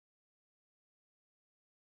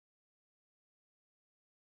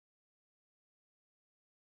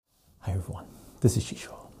Hi everyone, this is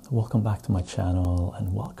Chycho. Welcome back to my channel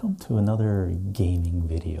and welcome to another gaming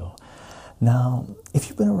video. Now, if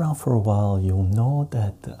you've been around for a while, you'll know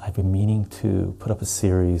that I've been meaning to put up a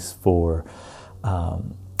series for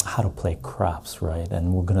how to play craps, right?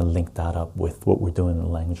 And we're going to link that up with what we're doing in the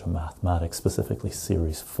language of mathematics, specifically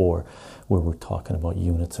series 4, where we're talking about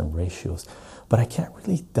units and ratios. But I can't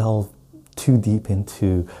really delve too deep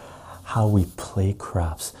into how we play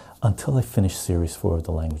craps until I finish series 4 of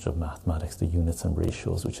the language of mathematics, the units and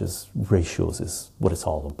ratios, which is what it's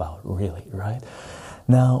all about, really, right?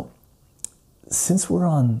 Now, since we're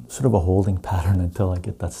on sort of a holding pattern until I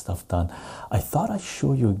get that stuff done, I thought I'd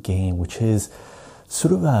show you a game which is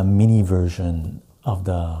sort of a mini version of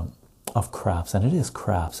craps, and it is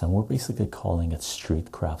craps, and we're basically calling it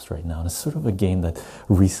street craps right now. And it's sort of a game that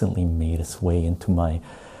recently made its way into my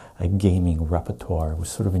gaming repertoire. It was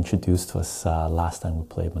sort of introduced to us last time we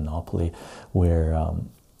played Monopoly, where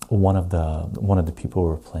one of the people we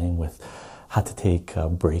were playing with had to take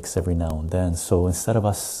breaks every now and then. So instead of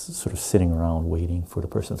us sort of sitting around waiting for the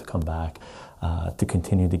person to come back to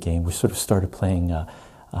continue the game, we sort of started playing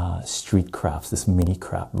street craps, this mini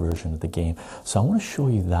crap version of the game. So I want to show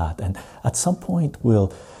you that, and at some point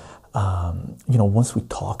we'll once we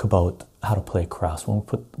talk about how to play craps,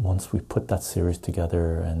 once we put that series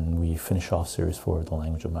together and we finish off series 4 of the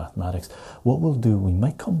language of mathematics, what we'll do, we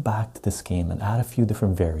might come back to this game and add a few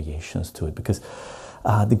different variations to it, because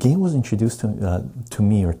the game was introduced to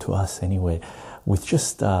me, or to us anyway, with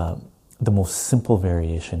just the most simple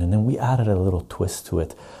variation, and then we added a little twist to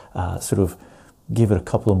it, sort of give it a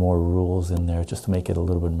couple of more rules in there just to make it a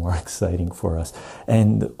little bit more exciting for us.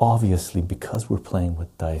 And obviously, because we're playing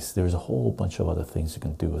with dice, there's a whole bunch of other things you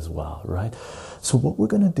can do as well, right? So what we're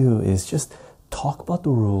going to do is just talk about the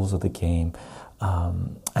rules of the game,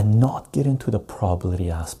 and not get into the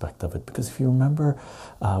probability aspect of it, because if you remember,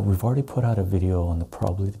 we've already put out a video on the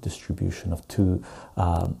probability distribution of two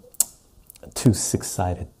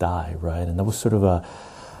six-sided die, right? And that was sort of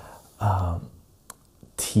a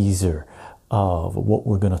teaser of what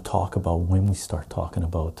we're going to talk about when we start talking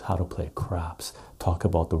about how to play craps, talk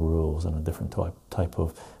about the rules and the different type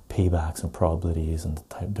of paybacks and probabilities and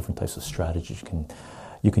the different types of strategies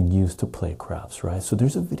you can use to play craps, right? So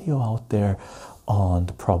there's a video out there on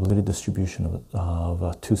the probability distribution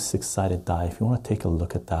of two six-sided die if you want to take a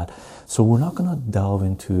look at that. So we're not going to delve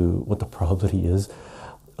into what the probability is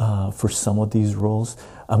for some of these rolls.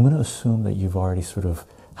 I'm going to assume that you've already sort of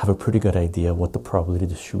have a pretty good idea what the probability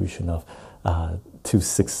distribution of two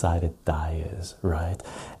six-sided die is, right?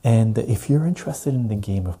 And if you're interested in the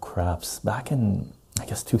game of craps, back in, I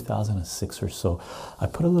guess, 2006 or so, I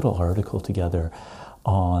put a little article together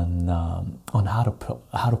on how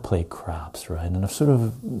to play craps, right? And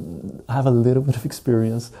I have a little bit of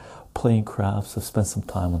experience playing craps. I've spent some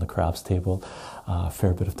time on the craps table, a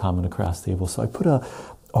fair bit of time on the craps table. So I put a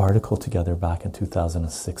article together back in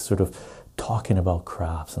 2006, sort of talking about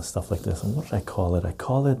craps and stuff like this. And what did I call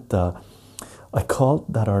it? I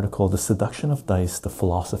called that article "The Seduction of Dice: The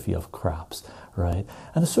Philosophy of Craps," right?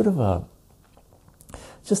 And it's sort of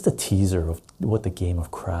just a teaser of what the game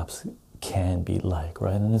of craps can be like,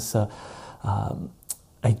 right? And it's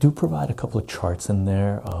I do provide a couple of charts in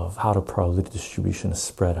there of how the probability distribution is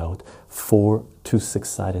spread out for two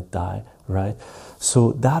six-sided die, right?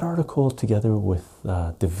 So that article, together with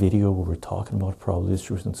the video where we're talking about probability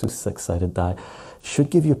distribution of two six-sided die, should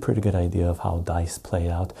give you a pretty good idea of how dice play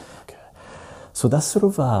out. Okay. So that's sort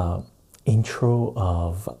of a intro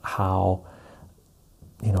of how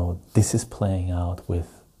this is playing out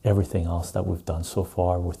with everything else that we've done so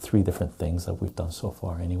far, with 3 different things that we've done so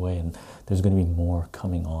far anyway, and there's going to be more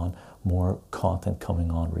coming on, more content coming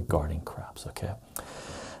on regarding craps. Okay,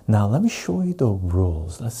 now let me show you the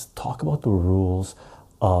rules. Let's talk about the rules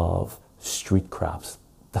of street craps.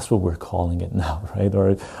 That's what we're calling it now, right?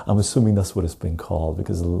 Or I'm assuming that's what it's been called,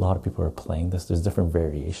 because a lot of people are playing this. There's different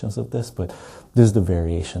variations of this, but this is the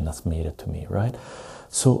variation that's made it to me, right?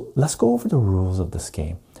 So let's go over the rules of this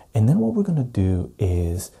game, and then what we're going to do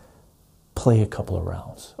is play a couple of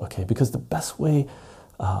rounds, okay? Because the best way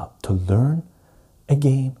to learn a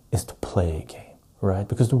game is to play a game, right?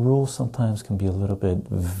 Because the rules sometimes can be a little bit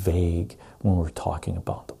vague when we're talking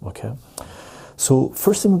about them, okay? So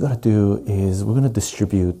first thing we're going to do is we're going to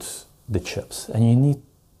distribute the chips, and you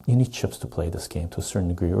need chips to play this game to a certain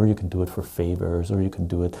degree, or you can do it for favors, or you can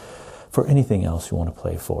do it for anything else you want to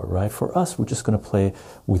play for, right? For us, we're just going to play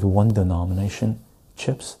with one denomination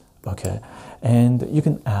chips, okay? And you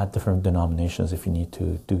can add different denominations if you need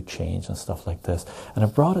to do change and stuff like this. And I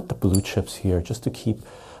brought it the blue chips here just to keep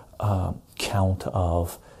count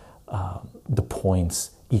of the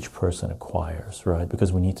points each person acquires, right?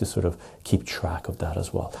 Because we need to sort of keep track of that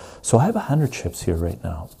as well. So I have 100 chips here right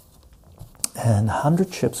now, and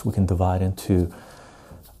 100 chips we can divide into,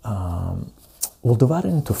 we'll divide it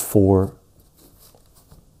into four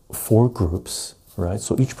groups, right?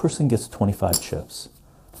 So each person gets 25 chips,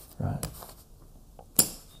 right?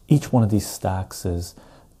 Each one of these stacks is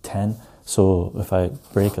 10. So if I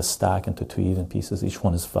break a stack into 2 even pieces, each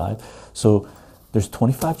one is 5. So there's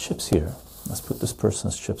 25 chips here. Let's put this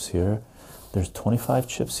person's chips here. There's 25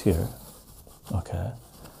 chips here. Okay.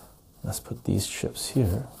 Let's put these chips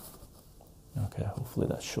here. Okay, hopefully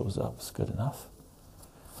that shows up. It's good enough.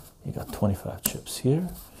 You got 25 chips here.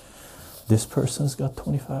 This person's got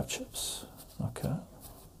 25 chips. Okay.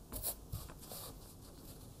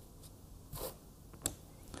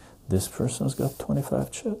 This person's got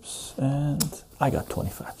 25 chips, and I got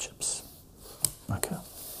 25 chips. Okay.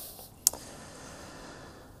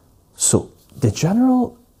 So the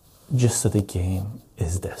general gist of the game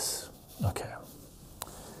is this. Okay.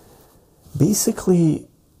 Basically,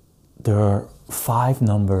 there are 5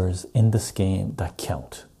 numbers in this game that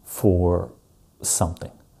count for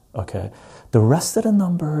something. Okay. The rest of the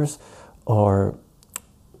numbers are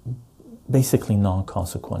basically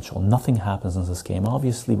non-consequential. Nothing happens in this game.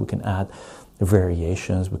 Obviously, we can add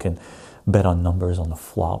variations. We can bet on numbers on the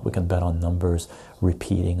flop. We can bet on numbers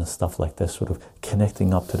repeating and stuff like this, sort of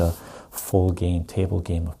connecting up to the full game, table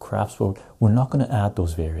game of craps. But we're not going to add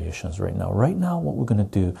those variations right now. Right now, what we're going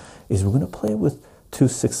to do is we're going to play with 2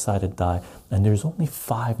 6-sided die, and there's only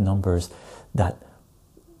 5 numbers that,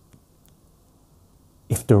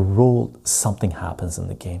 if they're rolled, something happens in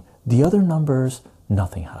the game. The other numbers,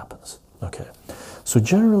 nothing happens. Okay, so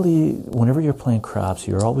generally, whenever you're playing craps,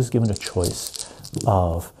 you're always given a choice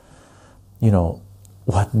of, you know,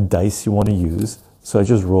 what dice you want to use. So I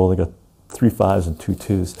just rolled. I got 3 5s and 2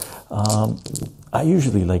 2s. I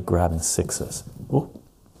usually like grabbing 6s. Oh,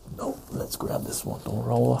 no, let's grab this one. Don't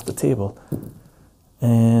roll off the table.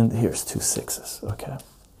 And here's 2 6s. Okay,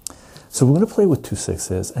 so we're going to play with 2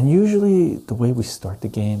 6s, and usually the way we start the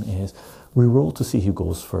game is we roll to see who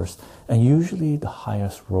goes first, and usually the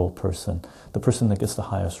highest roll person, the person that gets the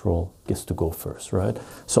highest roll, gets to go first, right?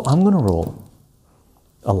 So I'm going to roll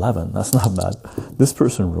 11. That's not bad. This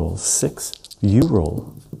person rolls 6. You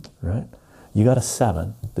roll, right? You got a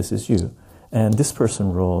 7. This is you. And this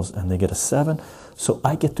person rolls and they get a 7. So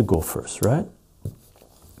I get to go first, right?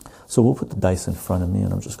 So we'll put the dice in front of me,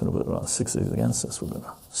 and I'm just going to put it on 6s against this. We're going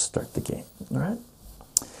to start the game, all right?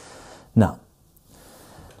 Now,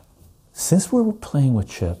 since we're playing with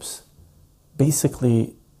chips,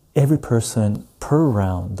 basically every person per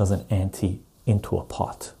round does an ante into a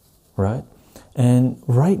pot, right? And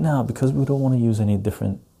right now, because we don't want to use any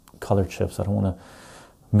different color chips, I don't want to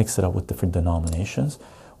mix it up with different denominations,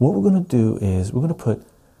 what we're going to do is we're going to put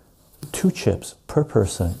 2 chips per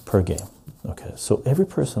person per game. Okay, so every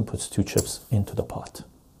person puts 2 chips into the pot.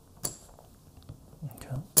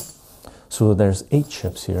 Okay, so there's 8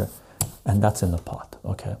 chips here, and that's in the pot.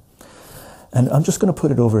 Okay, and I'm just going to put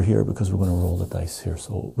it over here because we're going to roll the dice here,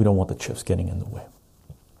 so we don't want the chips getting in the way.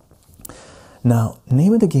 Now,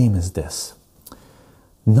 name of the game is this.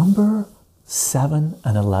 Number 7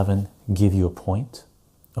 and 11 give you a point.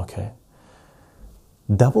 Okay,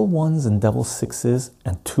 double 1s and double 6s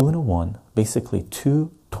and 2 and a 1, basically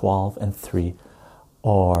 2, 12, and 3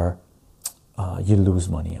 are you lose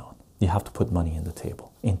money on. You have to put money in the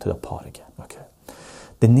table, into the pot again. Okay,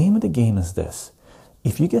 the name of the game is this.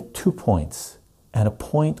 If you get 2 points, and a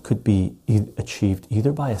point could be achieved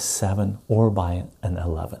either by a 7 or by an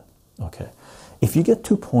 11. Okay, if you get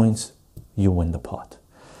 2 points, you win the pot.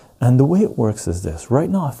 And the way it works is this. Right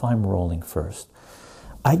now, if I'm rolling first,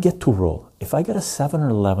 I get to roll. If I get a 7 or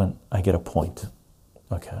 11, I get a point.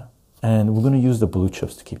 Okay, and we're going to use the blue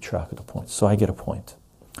chips to keep track of the points. So I get a point.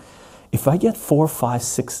 If I get 4, 5,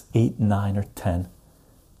 6, 8, 9, or 10,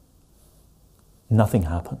 nothing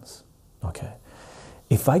happens. Okay,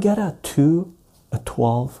 if I get a 2, a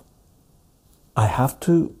 12, I have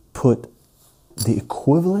to put the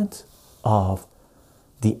equivalent of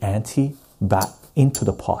the ante back into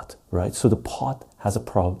the pot, right? So the pot has a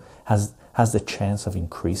problem, has the chance of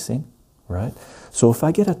increasing, right? So if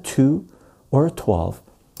I get a 2 or a 12,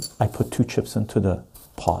 I put 2 chips into the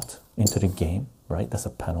pot, into the game, right? That's a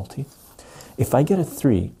penalty. If I get a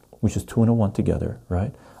 3, which is 2 and a 1 together,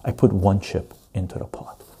 right? I put 1 chip into the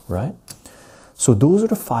pot, right? So those are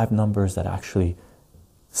the 5 numbers that actually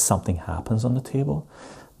something happens on the table.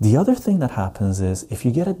 The other thing that happens is if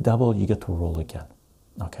you get a double, you get to roll again.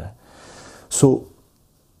 Okay, so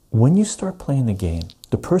when you start playing the game,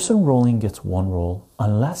 the person rolling gets 1 roll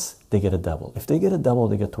unless they get a double. If they get a double,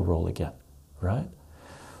 they get to roll again, right?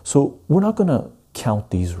 So we're not going to count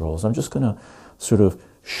these rolls. I'm just going to sort of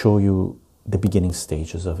show you the beginning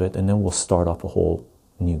stages of it, and then we'll start up a whole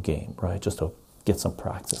new game, right? Just to get some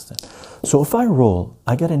practice in. So if I roll,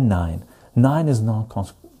 I get a 9. 9 is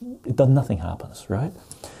it does nothing happens, right?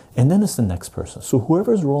 And then it's the next person. So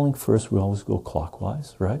whoever is rolling first, we always go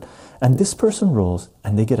clockwise, right? And this person rolls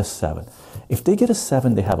and they get a 7. If they get a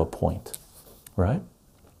 7, they have a point, right?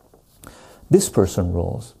 This person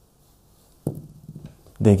rolls,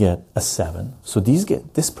 they get a 7. So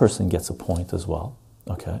this person gets a point as well,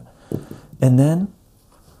 okay? And then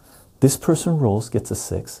this person rolls, gets a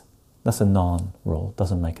 6. That's a non-roll,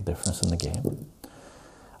 doesn't make a difference in the game.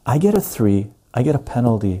 I get a 3, I get a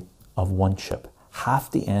penalty of 1 chip, half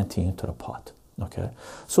the ante into the pot, okay?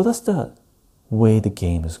 So that's the way the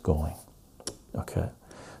game is going, okay?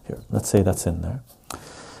 Here, let's say that's in there.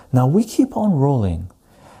 Now we keep on rolling,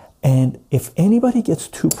 and if anybody gets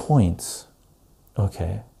 2 points,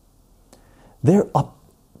 okay, they're up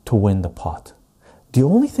to win the pot. The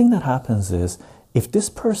only thing that happens is if this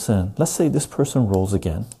person, let's say this person rolls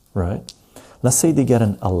again, right? Let's say they get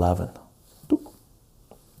an 11,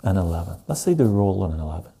 an 11. Let's say they roll an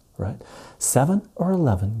 11, right? 7 or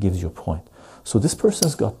 11 gives you a point. So this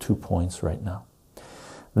person's got 2 points right now.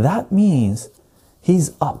 That means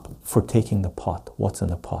he's up for taking the pot. What's in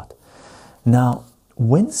the pot? Now,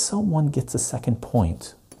 when someone gets a second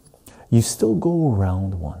point, you still go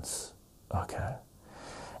around once, okay?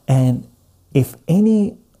 And if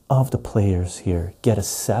any of the players here get a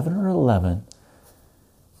 7 or 11,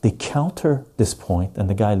 they counter this point and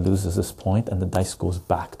the guy loses this point and the dice goes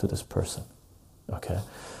back to this person, okay?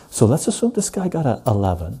 So let's assume this guy got an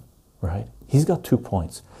 11, right? He's got 2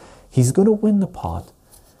 points. He's going to win the pot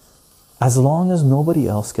as long as nobody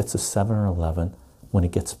else gets a 7 or 11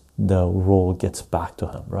 when the roll gets back to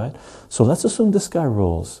him, right? So let's assume this guy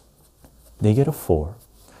rolls, they get a 4.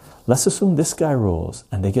 Let's assume this guy rolls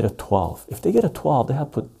and they get a 12. If they get a 12, they have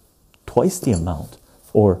to put twice the amount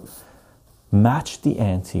or match the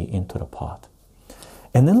ante into the pot.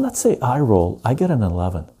 And then let's say I roll, I get an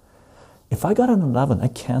 11. If I got an 11, I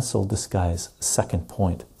cancel this guy's second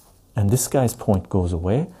point, and this guy's point goes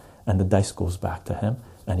away and the dice goes back to him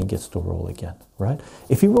and he gets to roll again, right?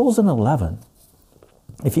 If he rolls an 11,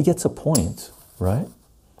 if he gets a point, right,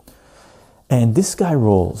 and this guy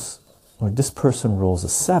rolls, or this person rolls a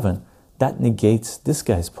 7, that negates this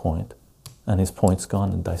guy's point and his point's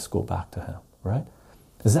gone and dice go back to him, right?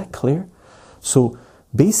 Is that clear? So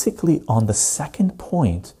basically on the second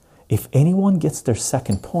point, if anyone gets their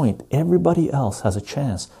second point, everybody else has a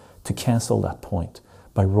chance to cancel that point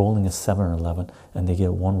by rolling a 7 or 11 and they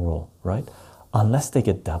get 1 roll, right? Unless they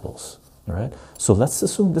get doubles, right? So let's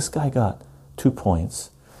assume this guy got 2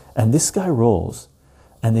 points and this guy rolls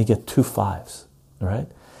and they get 2 5s, right?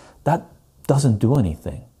 That doesn't do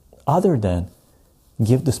anything other than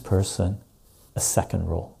give this person a second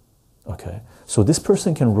roll, okay? So this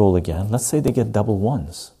person can roll again. Let's say they get double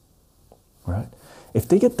 1s, right? If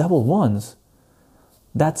they get double 1s,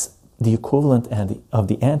 that's the equivalent of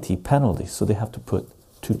the ante penalty. So they have to put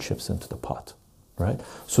 2 chips into the pot, right?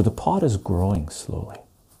 So the pot is growing slowly,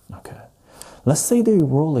 okay? Let's say they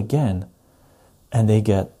roll again and they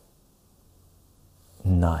get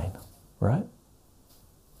 9, right?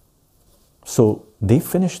 So they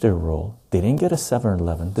finish their roll. They didn't get a 7 or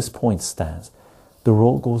 11. This point stands. The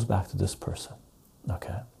roll goes back to this person,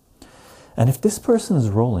 okay? And if this person is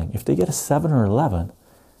rolling, if they get a 7 or 11,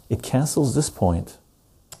 it cancels this point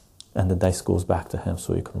and the dice goes back to him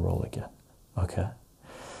so he can roll again, okay?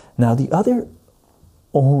 Now the other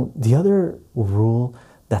rule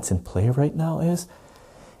that's in play right now is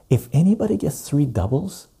if anybody gets 3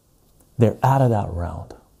 doubles, they're out of that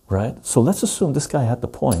round, right? So let's assume this guy had the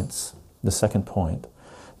points, the second point.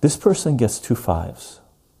 This person gets 2 5s,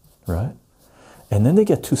 right? And then they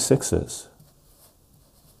get 2 6s.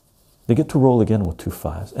 They get to roll again with 2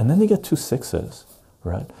 5s, and then they get 2 6s,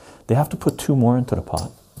 right? They have to put 2 more into the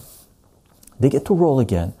pot. They get to roll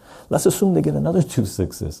again. Let's assume they get another 2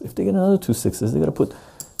 6s. If they get another 2 6s, they got to put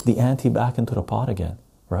the ante back into the pot again,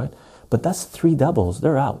 right? But that's 3 doubles.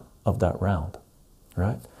 They're out of that round,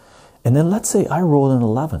 right? And then let's say I roll an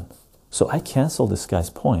 11. So I cancel this guy's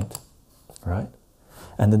point, right?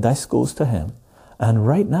 And the dice goes to him. And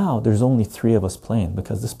right now, there's only 3 of us playing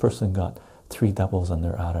because this person got 3 doubles and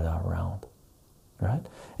they're out of that round, right?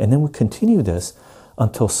 And then we continue this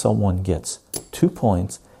until someone gets 2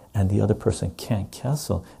 points and the other person can't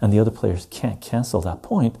cancel, and the other players can't cancel that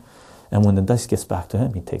point. And when the dice gets back to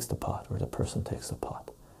him, he takes the pot, or the person takes the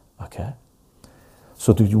pot, okay?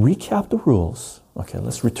 So to recap the rules, okay,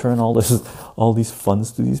 let's return all these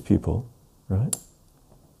funds to these people, right?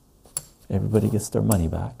 Everybody gets their money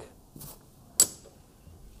back.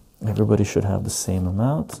 Everybody should have the same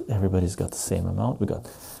amount. Everybody's got the same amount. We got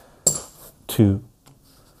 2.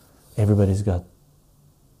 Everybody's got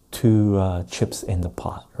 2 chips in the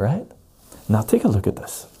pot, right? Now take a look at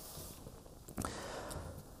this.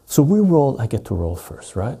 So we roll, I get to roll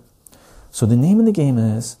first, right? So the name of the game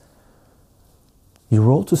is you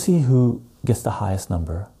roll to see who gets the highest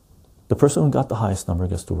number. The person who got the highest number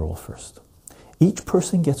gets to roll first. Each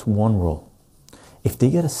person gets 1 roll. If they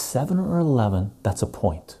get a 7 or 11, that's a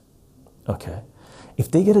point. Okay.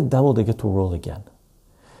 If they get a double, they get to roll again.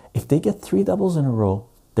 If they get 3 doubles in a row,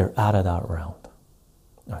 they're out of that round.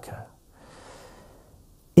 Okay.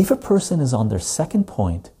 If a person is on their second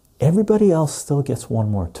point, everybody else still gets 1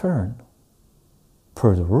 more turn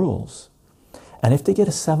per the rules. And if they get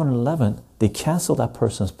a 7 or 11, they cancel that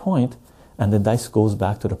person's point, and the dice goes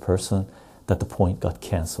back to the person that the point got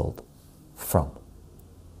canceled from.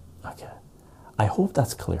 Okay. I hope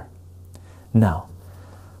that's clear. Now,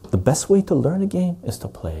 the best way to learn a game is to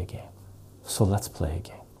play a game. So let's play a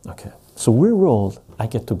game. Okay. So we rolled, I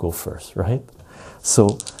get to go first, right?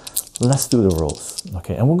 So let's do the rolls.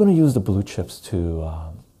 Okay. And we're going to use the blue chips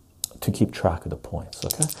to keep track of the points.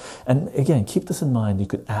 Okay. And again, keep this in mind. You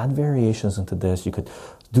could add variations into this. You could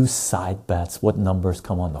do side bets, what numbers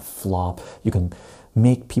come on the flop. You can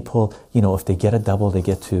make people, you know, if they get a double, they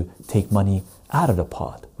get to take money out of the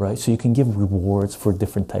pot, right? So you can give rewards for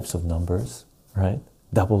different types of numbers, right?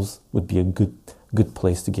 Doubles would be a good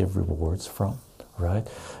place to give rewards from, right?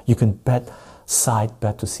 You can side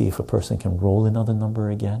bet to see if a person can roll another number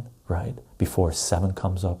again, right? Before 7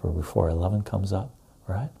 comes up or before 11 comes up,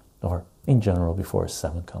 right? Or in general before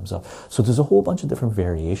 7 comes up. So there's a whole bunch of different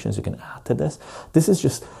variations you can add to this. This is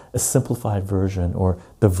just a simplified version, or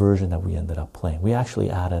the version that we ended up playing. We actually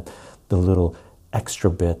added the little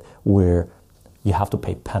extra bit where you have to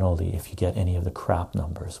pay penalty if you get any of the crap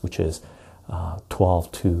numbers, which is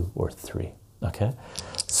 12, 2, or 3. Okay,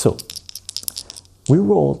 so we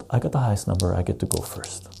rolled. I got the highest number. I get to go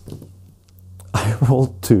first. I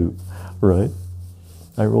rolled 2, right?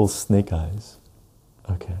 I rolled snake eyes.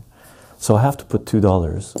 Okay, so I have to put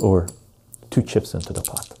 $2 or 2 chips into the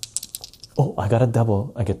pot. Oh, I got a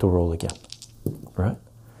double. I get to roll again, right?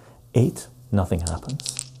 8, nothing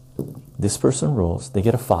happens. This person rolls. They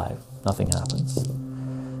get a 5. Nothing happens.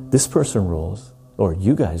 This person rolls, or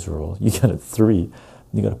you guys roll. You get a 3.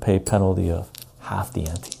 You got to pay a penalty of half the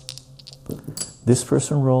ante. This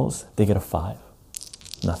person rolls. They get a 5.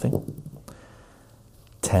 Nothing.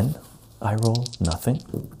 10. I roll. Nothing.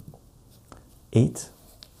 8.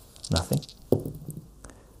 Nothing.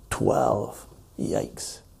 12.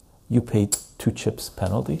 Yikes. You paid 2 chips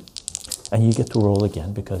penalty, and you get to roll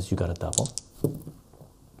again because you got a double.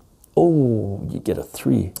 Oh, you get a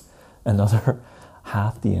 3. Another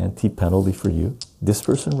half the ante penalty for you. This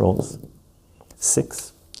person rolls.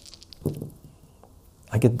 6.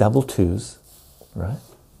 I get double 2s, right?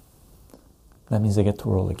 That means I get to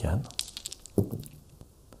roll again.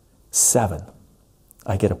 7.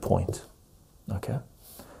 I get a point. Okay,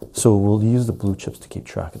 so we'll use the blue chips to keep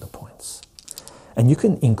track of the points. And you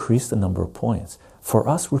can increase the number of points. For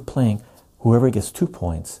us, we're playing whoever gets 2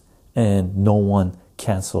 points and no one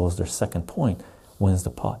cancels their second point wins the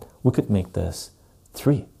pot. We could make this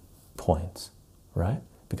 3 points, right?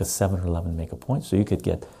 Because 7 or 11 make a point. So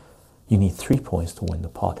you need 3 points to win the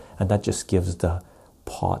pot. And that just gives the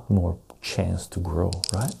pot more chance to grow,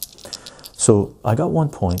 right? So I got 1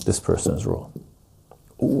 point. This person's roll.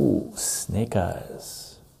 Ooh, snake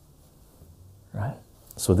eyes, right?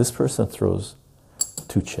 So this person throws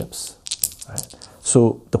 2 chips, right?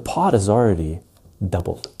 So the pot is already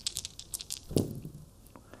doubled.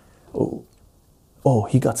 Oh,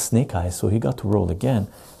 he got snake eyes, so he got to roll again,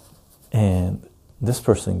 and this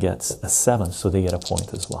person gets a 7, so they get a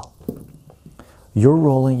point as well. You're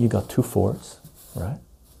rolling, you got 2 4s, right?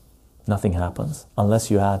 Nothing happens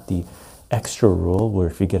unless you add the extra rule where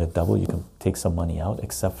if you get a double, you can take some money out,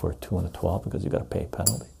 except for a 2 and a 12 because you got to pay a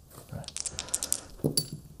penalty, right?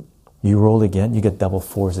 You roll again, you get double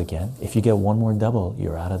 4s again. If you get 1 more double,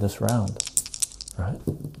 you're out of this round, right?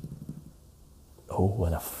 Oh,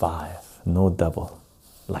 and a 5. No double.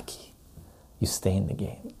 Lucky. You stay in the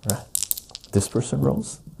game, right? This person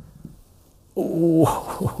rolls.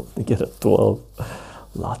 Oh, they get a 12.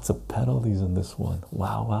 Lots of penalties in this one.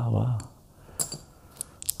 Wow, wow, wow.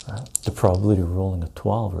 Right? The probability of rolling a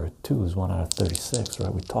 12 or a 2 is 1 out of 36,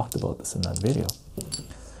 right? We talked about this in that video.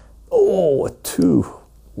 Oh, a 2.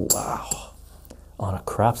 Wow. On a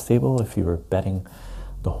craps table, if you were betting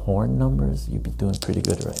the horn numbers, you'd be doing pretty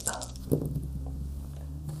good right now.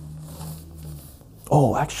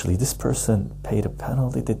 Oh, actually, this person paid a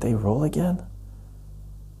penalty. Did they roll again?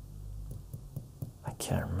 I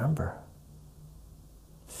can't remember.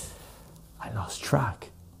 I lost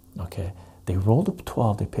track. Okay, they rolled up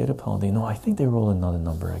 12. They paid a penalty. No, I think they rolled another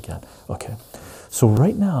number again. Okay, so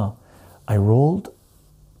right now I rolled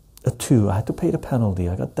a 2. I had to pay the penalty.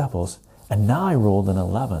 I got doubles, and now I rolled an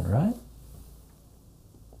 11. Right?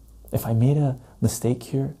 If I made a mistake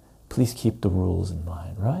here, please keep the rules in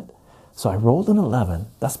mind. Right? So I rolled an 11.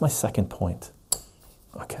 That's my second point.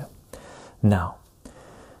 Okay. Now,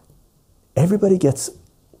 everybody gets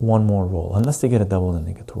one more roll. Unless they get a double, then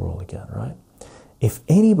they get to roll again, right? If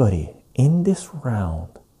anybody in this round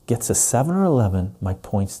gets a 7 or 11, my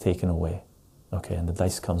point's taken away. Okay, and the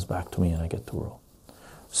dice comes back to me and I get to roll.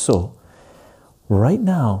 So, right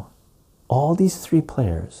now, all these 3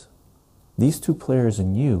 players, these 2 players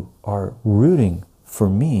and you, are rooting for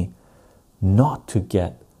me not to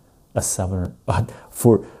get a 7 or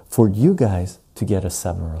for you guys to get a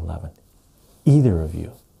 7 or 11, either of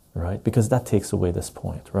you, right? Because that takes away this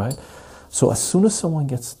point, right? So as soon as someone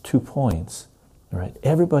gets 2 points, right,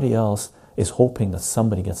 everybody else is hoping that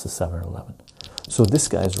somebody gets a 7 or 11. So this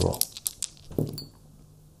guy's roll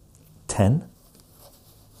 10,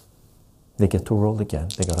 they get to roll again.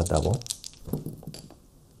 They got a double.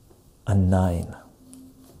 A 9.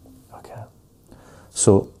 Okay,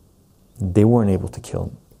 so they weren't able to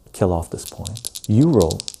kill off this point. You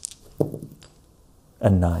roll a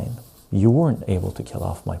 9. You weren't able to kill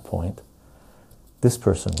off my point. This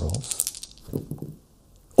person rolls.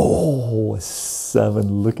 Oh, a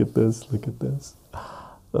 7. Look at this. Look at this.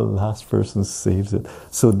 The last person saves it.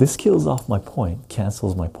 So this kills off my point,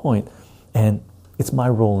 cancels my point, and it's my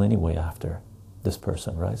roll anyway after this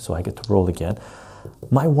person, right? So I get to roll again.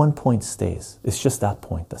 My 1 point stays. It's just that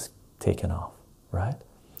point that's taken off, right?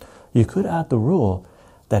 You could add the rule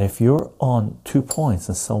that if you're on 2 points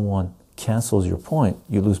and someone cancels your point,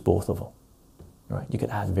 you lose both of them, right? You could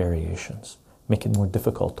add variations, make it more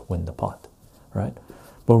difficult to win the pot, right?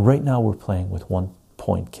 But right now we're playing with 1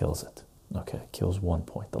 point kills it. Okay, kills 1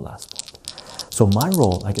 point, the last point. So my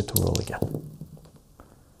roll, I get to roll again.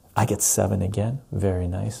 I get 7 again. Very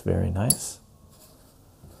nice, very nice.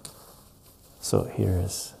 So here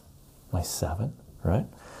is my 7, right?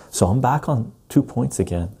 So I'm back on 2 points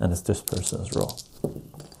again, and it's this person's roll.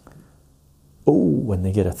 Oh, when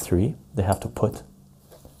they get a 3, they have to put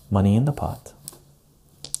money in the pot.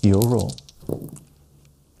 Your roll.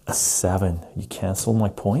 A 7. You cancel my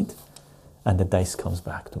point, and the dice comes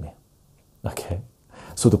back to me. Okay,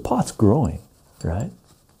 so the pot's growing, right?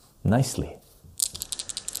 Nicely.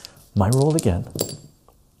 My roll again.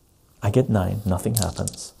 I get 9. Nothing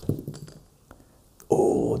happens.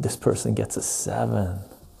 Oh, this person gets a 7.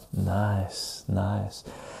 Nice, nice.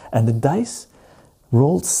 And the dice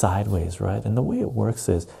rolled sideways, right? And the way it works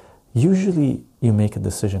is usually you make a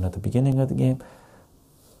decision at the beginning of the game.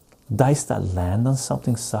 Dice that land on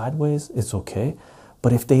something sideways is okay,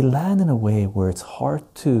 but if they land in a way where it's hard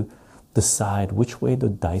to decide which way the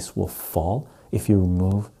dice will fall if you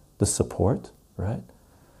remove the support, right,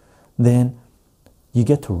 then you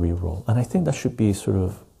get to re-roll. And I think that should be sort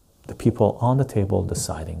of the people on the table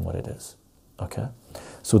deciding what it is. Okay,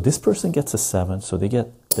 so this person gets a 7, so they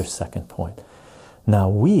get their second point. Now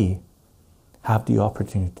we have the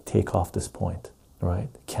opportunity to take off this point, right?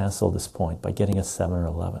 Cancel this point by getting a 7 or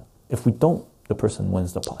 11. If we don't, the person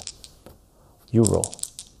wins the pot. You roll.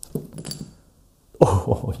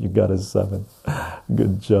 Oh, you got a 7.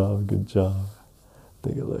 Good job, good job.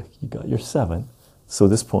 Take a look. You got your 7. So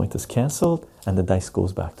this point is canceled, and the dice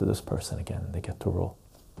goes back to this person again. They get to roll,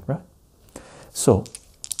 right? So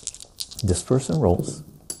this person rolls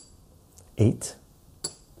 8.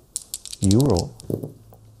 You roll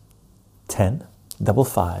 10. Double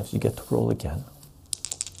 5s. You get to roll again.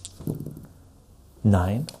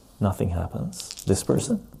 9. Nothing happens. This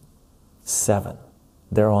person 7.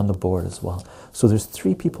 They're on the board as well. So there's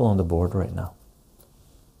 3 people on the board right now.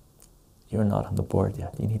 You're not on the board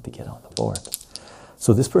yet. You need to get on the board.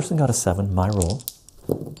 So this person got a 7. My roll.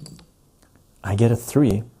 I get a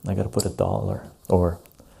 3. I got to put $1 or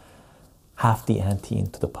half the ante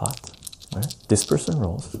into the pot. Right? This person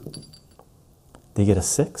rolls. They get a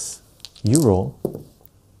 6. You roll.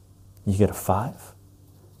 You get a 5.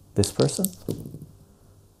 This person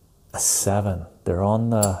a 7. They're on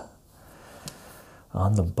the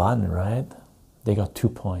button, right? They got 2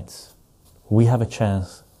 points. We have a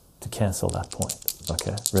chance to cancel that point.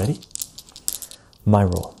 Okay, ready? My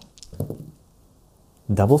roll.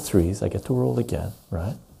 Double 3s, I get to roll again,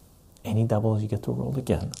 right? Any doubles, you get to roll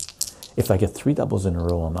again. If I get 3 doubles in a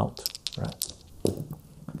row, I'm out, right?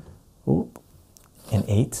 Oop. An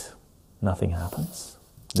 8. nothing happens.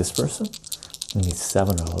 This person, you need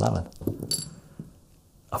 7 or 11.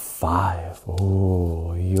 A 5.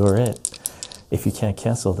 Oh, you're it. If you can't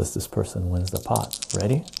cancel this, this person wins the pot.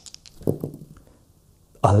 Ready?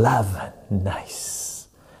 11. Nice.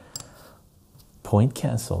 Point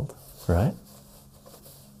canceled, right?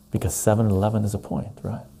 Because 7 and 11 is a point,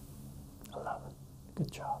 right? 11.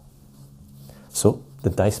 Good job. So the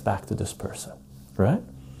dice back to this person, right?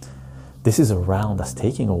 This is a round that's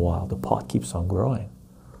taking a while. The pot keeps on growing.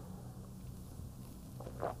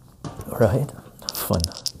 Right? Fun.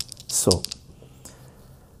 So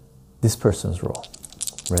this person's roll.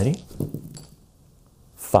 Ready?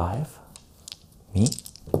 5. Me.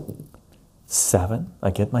 7.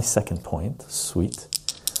 I get my second point. Sweet.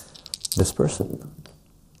 This person.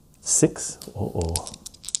 6. Uh-oh.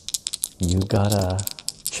 You got a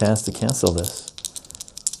chance to cancel this.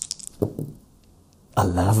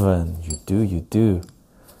 11. You do.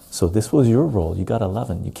 So this was your roll. You got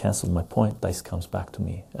 11. You canceled my point. Dice comes back to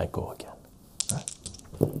me. I go again. Right?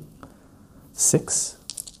 6.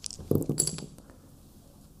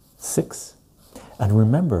 6. And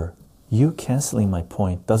remember, you canceling my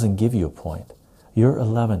point doesn't give you a point. Your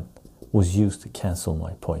 11 was used to cancel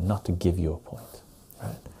my point, not to give you a point.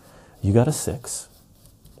 Right? You got a 6.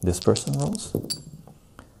 This person rolls.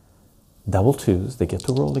 Double twos, they get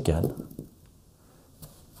to roll again.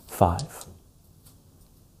 5.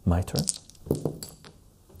 My turn.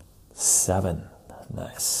 7.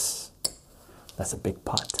 Nice. That's a big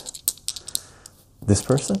pot. This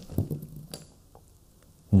person.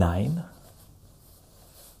 9.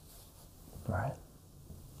 All right.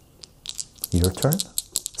 Your turn.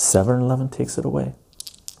 7 and 11 takes it away.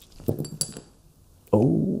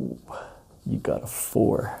 Oh, you got a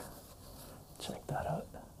 4. Check that out.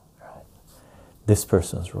 All right. This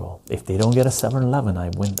person's roll. If they don't get a 7 11, I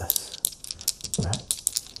win this. Right?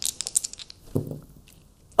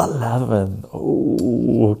 11.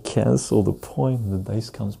 Oh, cancel the point. The dice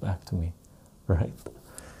comes back to me. Right?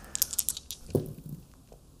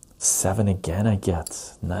 7 again I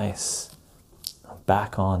get. Nice. I'm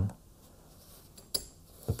back on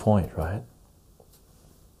the point, right?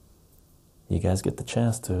 You guys get the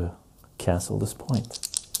chance to cancel this point.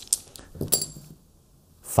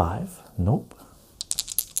 5. Nope.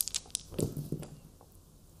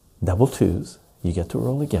 Double twos. You get to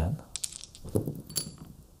roll again.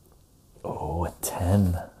 Oh, a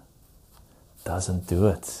 10. Doesn't do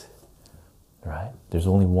it. Right? There's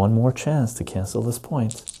only one more chance to cancel this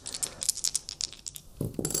point.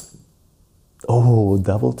 Oh,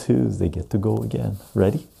 double twos. They get to go again.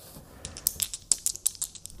 Ready?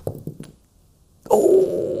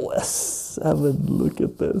 Oh, a 7. Look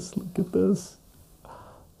at this. Look at this.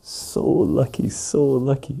 So lucky. So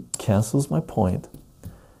lucky. Cancels my point.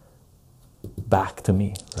 Back to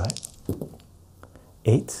me, right?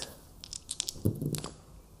 8.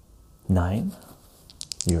 9.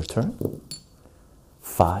 Your turn.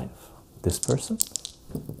 5. This person.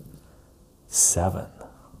 7.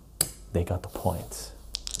 They got the point.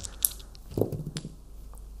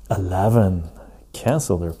 11.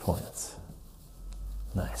 Cancel their points.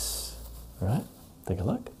 Nice. Right? Take a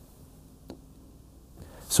look.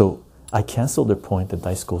 So I cancel their point. The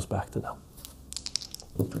dice goes back to them.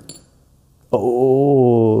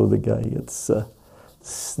 Oh, the guy gets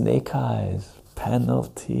snake eyes.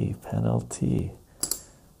 Penalty. Penalty.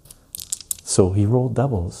 So he rolled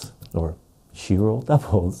doubles, or she rolled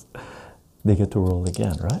doubles. They get to roll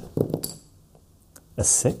again, right? A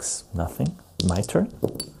 6, nothing. My turn.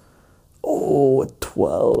 Oh, a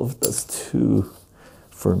 12. That's 2.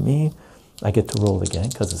 For me, I get to roll again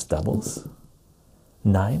because it's doubles.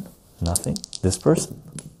 9, nothing. This person.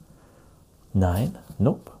 9,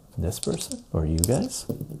 nope. This person, or you guys.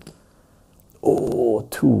 Oh,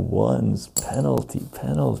 2 1s. Penalty,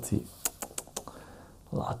 penalty.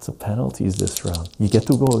 Lots of penalties this round. You get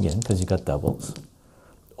to go again because you got doubles.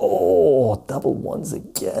 Oh, double 1s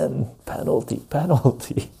again. Penalty,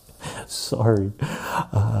 penalty. Sorry.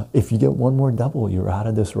 If you get one more double, you're out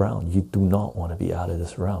of this round. You do not want to be out of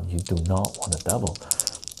this round. You do not want to double,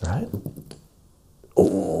 right?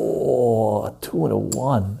 Oh, a 2 and a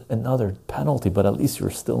 1. Another penalty, but at least you're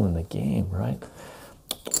still in the game, right?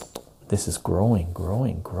 This is growing,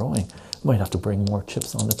 growing, growing. Might have to bring more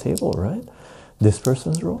chips on the table, right? This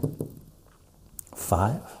person's roll.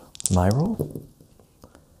 5. My roll.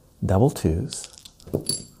 Double twos.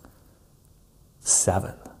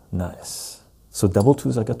 7. Nice. So double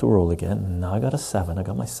twos, I got to roll again. Now I got a 7. I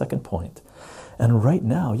got my second point. And right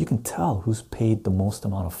now, you can tell who's paid the most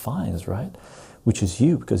amount of fines, right? Which is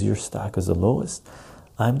you, because your stack is the lowest.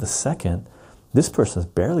 I'm the second. This person's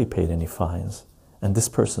barely paid any fines. and this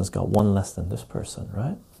person's got one less than this person,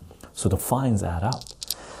 right? So the fines add up.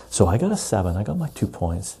 So I got a 7, I got my 2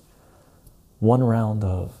 points, 1 round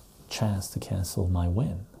of chance to cancel my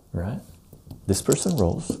win, right? This person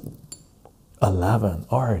rolls 11,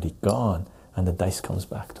 already gone, and the dice comes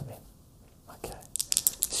back to me. Okay,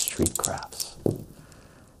 street craps.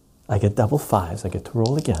 I get double 5s, I get to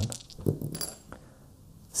roll again.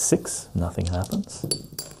 6, nothing happens.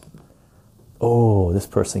 Oh, this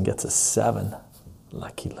person gets a 7.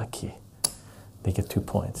 Lucky, lucky. They get 2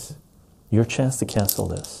 points. Your chance to cancel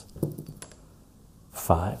this.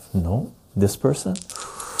 5, no. This person,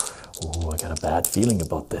 oh, I got a bad feeling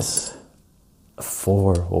about this.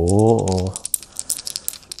 4, oh.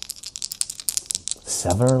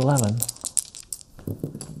 7 or 11.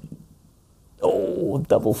 Oh,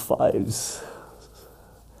 double 5s.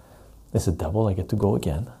 It's a double, I get to go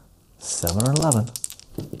again. 7 or 11.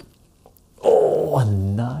 Oh, a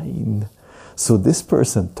 9. So this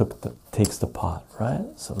person takes the pot, right?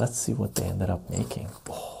 So let's see what they ended up making.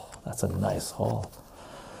 Oh, that's a nice haul.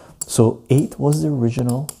 So 8 was the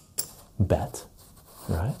original bet,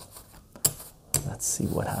 right? Let's see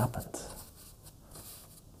what happened.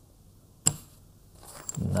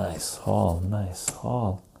 Nice haul, nice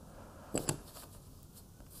haul.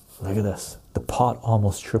 Look at this. The pot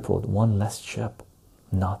almost tripled, 1 less chip.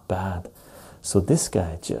 Not bad. So this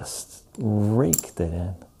guy just raked it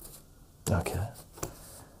in. Okay.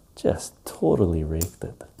 Just totally raked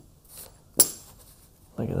it.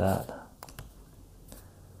 Look at that.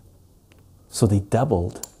 So they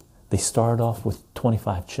doubled. They started off with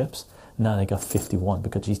 25 chips. Now they got 51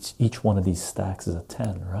 because each one of these stacks is a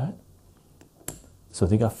 10, right? So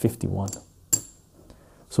they got 51.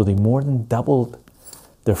 So they more than doubled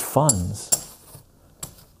their funds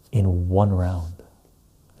in 1 round.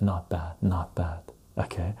 Not bad, not bad.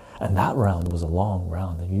 Okay, and that round was a long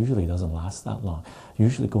round. It usually doesn't last that long. It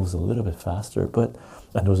usually goes a little bit faster, and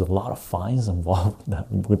there was a lot of fines involved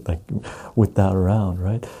with that round,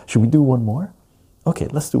 right? Should we do one more? Okay,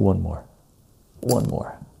 let's do one more. One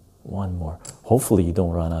more. Hopefully you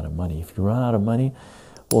don't run out of money. If you run out of money,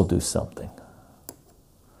 we'll do something.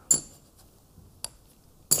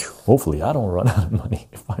 Hopefully I don't run out of money.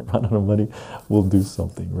 If I run out of money, we'll do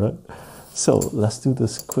something, right? So let's do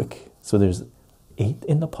this quick. So there's 8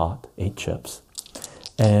 in the pot, 8 chips,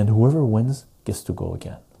 and whoever wins gets to go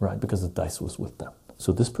again, right? Because the dice was with them.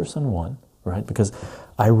 So this person won, right? Because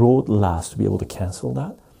I rolled last to be able to cancel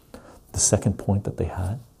that. The second point that they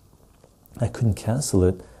had, I couldn't cancel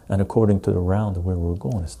it, and according to the round of where we were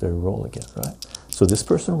going, it's their roll again, right? So this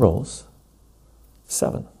person rolls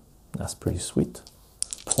 7. That's pretty sweet.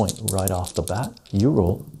 Point right off the bat. You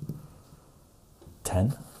roll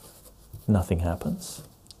 10. Nothing happens.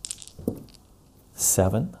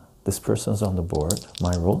 7. This person's on the board.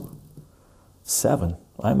 My roll 7.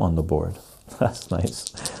 I'm on the board. That's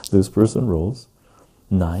nice. This person rolls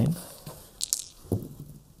 9.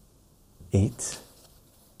 8.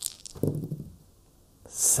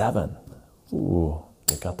 7. Ooh,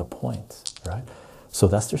 they got the point, right? So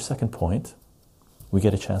that's their second point. We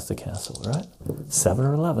get a chance to cancel, right? 7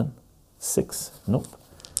 or 11. 6. Nope.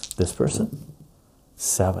 This person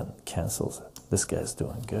 7 cancels it. This guy's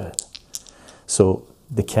doing good. So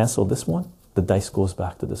they cancel this one. The dice goes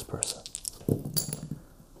back to this person.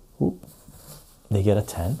 Oop. They get a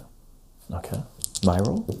 10. Okay. My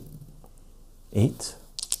roll 8.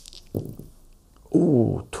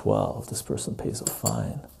 Ooh, 12. This person pays a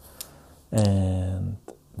fine, and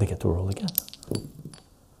they get to roll again.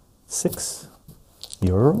 6.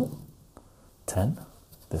 Your roll 10.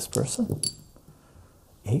 This person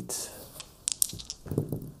 8.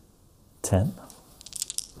 10.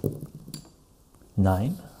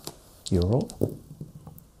 9. Your roll.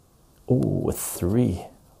 Oh, a 3.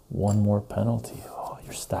 1 more penalty. Oh,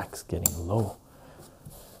 your stack's getting low,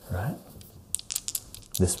 right?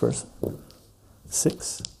 This person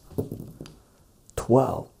 6.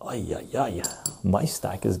 12. Ay, ay, ay. My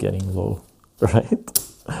stack is getting low, right?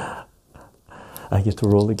 I get to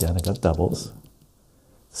roll again. I got doubles.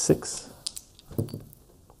 6.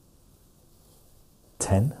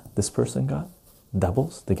 10. This person got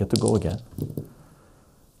doubles. They get to go again.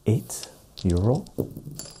 8. You roll.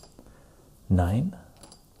 9.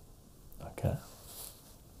 Okay.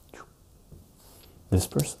 This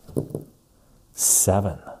person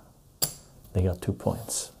 7. They got 2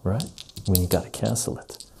 points, right? When you got to cancel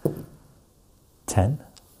it. 10.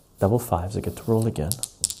 Double 5s. I get to roll again.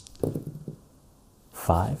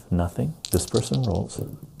 5. Nothing. This person rolls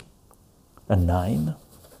a 9.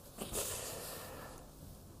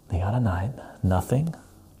 They got a 9. Nothing.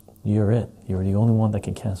 You're it. You're the only one that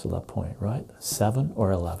can cancel that point, right? 7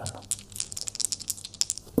 or 11.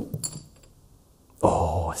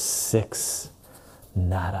 Oh, 6.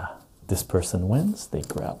 Nada. This person wins. They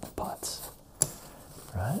grab the pots.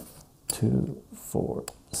 Right? 2, 4,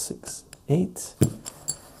 6, 8.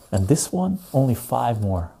 And this one, only 5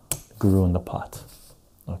 more grew in the pot.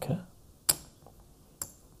 Okay?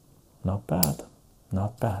 Not bad.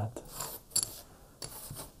 Not bad.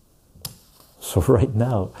 So right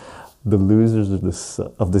now, the losers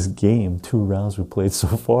of this game, 2 rounds we played so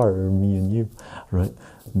far, are me and you, right?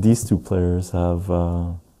 These 2 players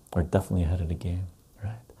are definitely ahead of the game,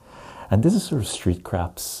 right? And this is sort of street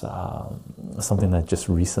craps, something that just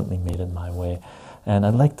recently made it my way, and I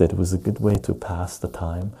liked it. It was a good way to pass the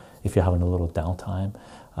time if you're having a little downtime.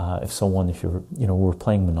 If you're, we were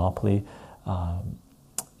playing Monopoly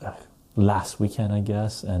last weekend, I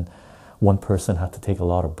guess, and one person had to take a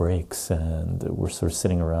lot of breaks, and we're sort of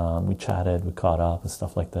sitting around. We chatted, we caught up, and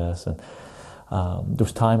stuff like this. And there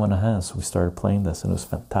was time on our hands, so we started playing this, and it was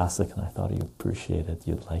fantastic. And I thought you'd appreciate it,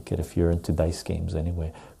 you'd like it if you're into dice games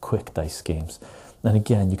anyway, quick dice games. And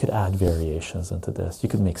again, you could add variations into this. You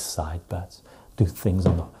could make side bets, do things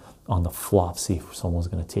on the flop, see if someone's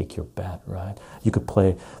going to take your bet, right? You could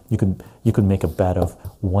play. You could make a bet of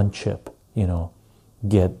 1 chip.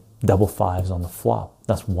 Get double 5s on the flop.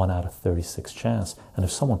 That's 1 out of 36 chance. And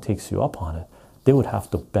if someone takes you up on it, they would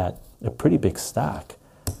have to bet a pretty big stack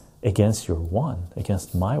against your 1,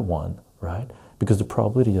 against my 1, right? Because the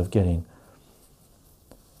probability of getting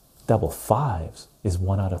double 5s is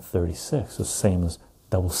 1 out of 36, the same as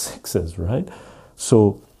double 6s, right?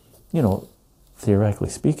 So, theoretically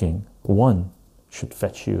speaking, 1 should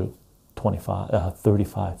fetch you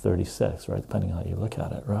 35, 36, right? Depending on how you look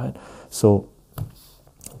at it, right? So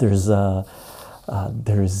there's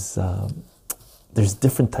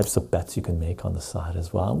different types of bets you can make on the side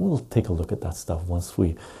as well. And we'll take a look at that stuff once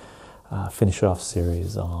we finish off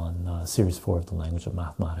series on series 4 of the language of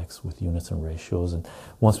mathematics with units and ratios. And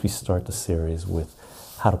once we start the series with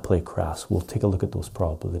how to play craps, we'll take a look at those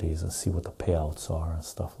probabilities and see what the payouts are and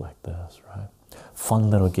stuff like this, right? Fun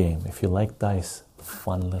little game. If you like dice,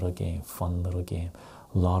 fun little game, fun little game.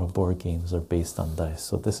 A lot of board games are based on dice,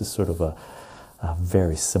 so this is sort of a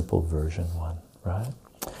very simple version one, right?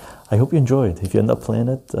 I hope you enjoyed. If you end up playing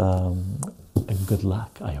it, good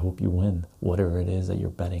luck. I hope you win whatever it is that you're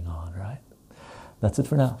betting on, right? That's it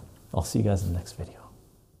for now. I'll see you guys in the next video.